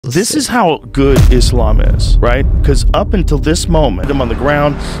This is how good Islam is, right? Because up until this moment, him on the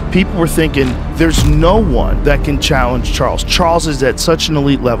ground, people were thinking there's no one that can challenge Charles. Charles is at such an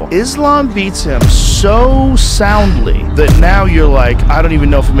elite level. Islam beats him so soundly that now you're like, I don't even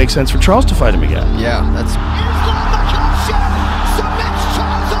know if it makes sense for Charles to fight him again. Yeah, that's... Islam Makhachev submits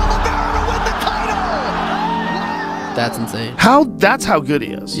Charles Oliveira to win the title! That's insane. That's how good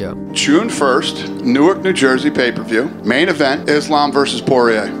he is. Yeah. June 1st, Newark, New Jersey pay-per-view. Main event, Islam versus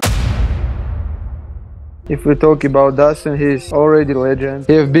Poirier. If we talk about Dustin, he's already a legend.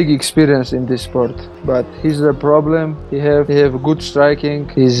 He have big experience in this sport, but he's the problem. He have good striking.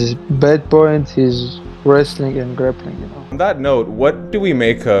 His bad point, his wrestling and grappling, you know. On that note, what do we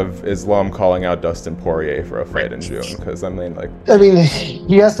make of Islam calling out Dustin Poirier for a fight in June? Because I mean,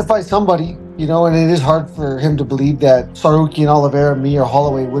 he has to fight somebody, you know, and it is hard for him to believe that Saruki and Oliveira, me or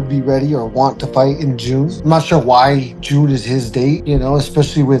Holloway would be ready or want to fight in June. I'm not sure why June is his date, you know,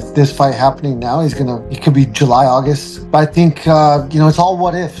 especially with this fight happening now. It could be July, August. But I think, you know, it's all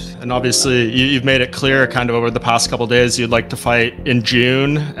what ifs. And obviously, you've made it clear kind of over the past couple of days you'd like to fight in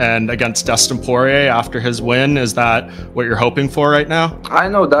June and against Dustin Poirier after his win. Is that what you're hoping for right now? I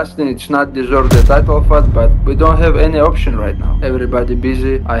know Dustin, it's not deserve the title fight, but we don't have any option right now. Everybody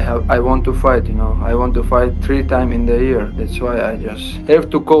busy. I want to fight, you know. I want to fight 3 times in the year. That's why I just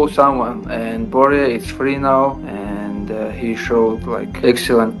have to call someone. And Poirier is free now, and he showed like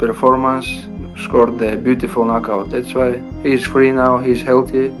excellent performance. Scored the beautiful knockout. That's why he's free now, he's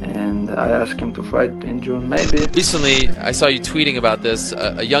healthy, and I asked him to fight in June, maybe. Recently, I saw you tweeting about this.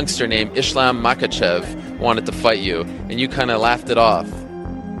 A youngster named Islam Makhachev wanted to fight you, and you kind of laughed it off.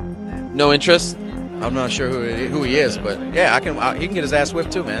 No interest? I'm not sure who he is, but yeah, he can get his ass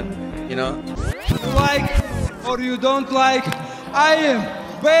whipped too, man. You know? Like or you don't like, I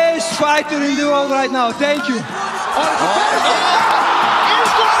am best fighter in the world right now. Thank you.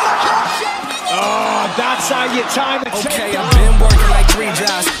 Oh, that's how you time it. Okay, I've been working like 3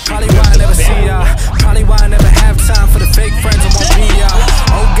 jobs. Probably why I never see ya. Probably why I never have time for the fake friends I won't be ya.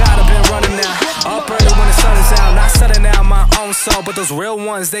 Oh God, I've been running now. Up early when the sun is out. Not setting out my own soul, but those real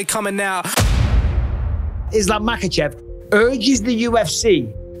ones, they coming out. Islam Makhachev urges the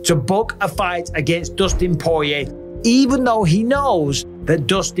UFC to book a fight against Dustin Poirier, even though he knows that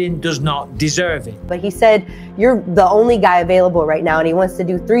Dustin does not deserve it. But he said, you're the only guy available right now, and he wants to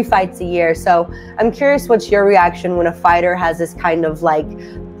do 3 fights a year. So I'm curious, what's your reaction when a fighter has this kind of like,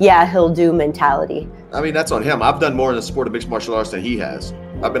 yeah, he'll do mentality? I mean, that's on him. I've done more in the sport of mixed martial arts than he has.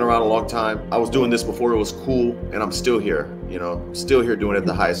 I've been around a long time. I was doing this before it was cool, and I'm still here, you know, still here doing it at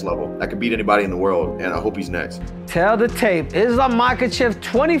the highest level. I could beat anybody in the world, and I hope he's next. Tell the tape. Islam Makhachev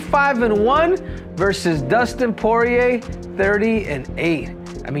 25-1 versus Dustin Poirier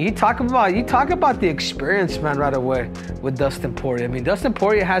 30-8. I mean, you talk about the experience, man, right away with Dustin Poirier. I mean, Dustin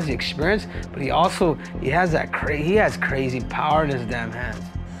Poirier has the experience, but he has crazy power in his damn hands.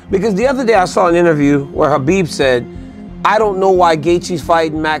 Because the other day I saw an interview where Khabib said, I don't know why Gaethje's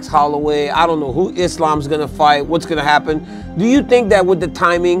fighting Max Holloway. I don't know who Islam's gonna fight, what's gonna happen. Do you think that with the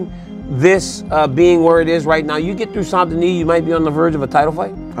timing, this being where it is right now, you get through Saint Denis, you might be on the verge of a title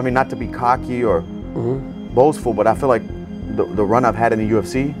fight? I mean, not to be cocky or boastful, but I feel like the run I've had in the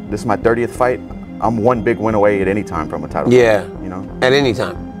UFC, this is my 30th fight, I'm 1 big win away at any time from a title fight, you know? At any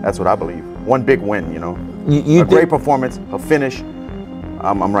time. That's what I believe. 1 big win, you know? A great performance, a finish,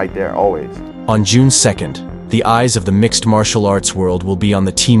 I'm right there, always. On June 2nd, the eyes of the mixed martial arts world will be on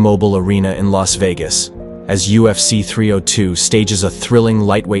the T-Mobile Arena in Las Vegas, as UFC 302 stages a thrilling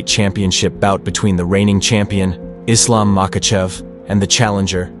lightweight championship bout between the reigning champion, Islam Makhachev, and the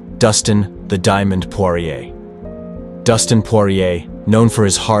challenger, Dustin "The Diamond" Poirier. Dustin Poirier, known for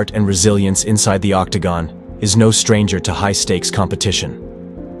his heart and resilience inside the octagon, is no stranger to high-stakes competition.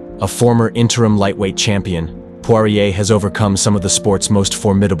 A former interim lightweight champion, Poirier has overcome some of the sport's most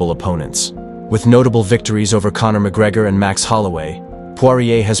formidable opponents. With notable victories over Conor McGregor and Max Holloway,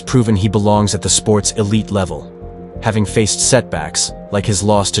 Poirier has proven he belongs at the sport's elite level. Having faced setbacks, like his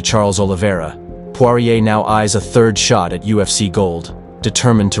loss to Charles Oliveira, Poirier now eyes a 3rd shot at UFC gold,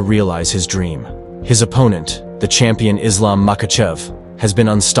 determined to realize his dream. His opponent, the champion Islam Makhachev, has been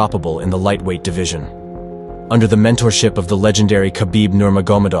unstoppable in the lightweight division. Under the mentorship of the legendary Khabib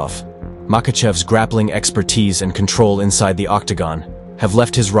Nurmagomedov, Makhachev's grappling expertise and control inside the octagon have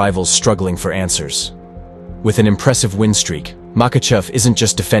left his rivals struggling for answers. With an impressive win streak, Makhachev isn't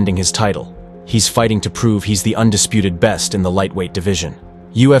just defending his title, he's fighting to prove he's the undisputed best in the lightweight division.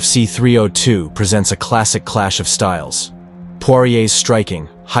 UFC 302 presents a classic clash of styles. Poirier's striking,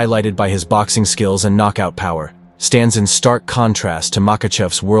 highlighted by his boxing skills and knockout power, stands in stark contrast to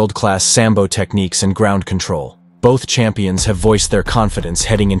Makhachev's world-class sambo techniques and ground control. Both champions have voiced their confidence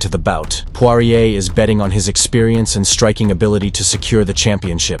heading into the bout. Poirier is betting on his experience and striking ability to secure the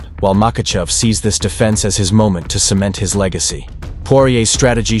championship, while Makhachev sees this defense as his moment to cement his legacy. Poirier's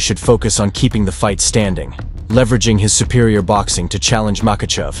strategy should focus on keeping the fight standing, leveraging his superior boxing to challenge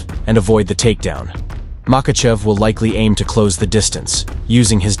Makhachev and avoid the takedown. Makhachev will likely aim to close the distance,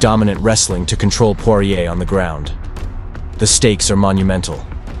 using his dominant wrestling to control Poirier on the ground. The stakes are monumental.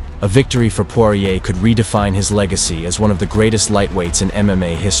 A victory for Poirier could redefine his legacy as one of the greatest lightweights in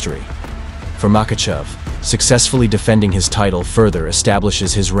MMA history. For Makhachev, successfully defending his title further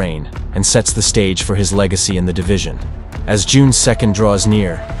establishes his reign and sets the stage for his legacy in the division. As June 2nd draws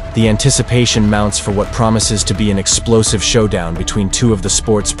near, the anticipation mounts for what promises to be an explosive showdown between two of the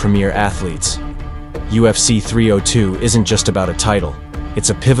sport's premier athletes. UFC 302 isn't just about a title. It's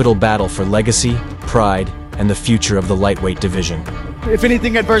a pivotal battle for legacy, pride, and the future of the lightweight division. If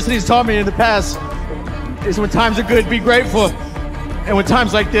anything adversity's taught me in the past, is when times are good, be grateful. And when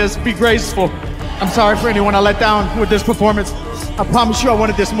times like this, be graceful. I'm sorry for anyone I let down with this performance. I promise you I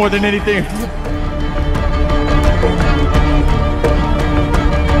wanted this more than anything.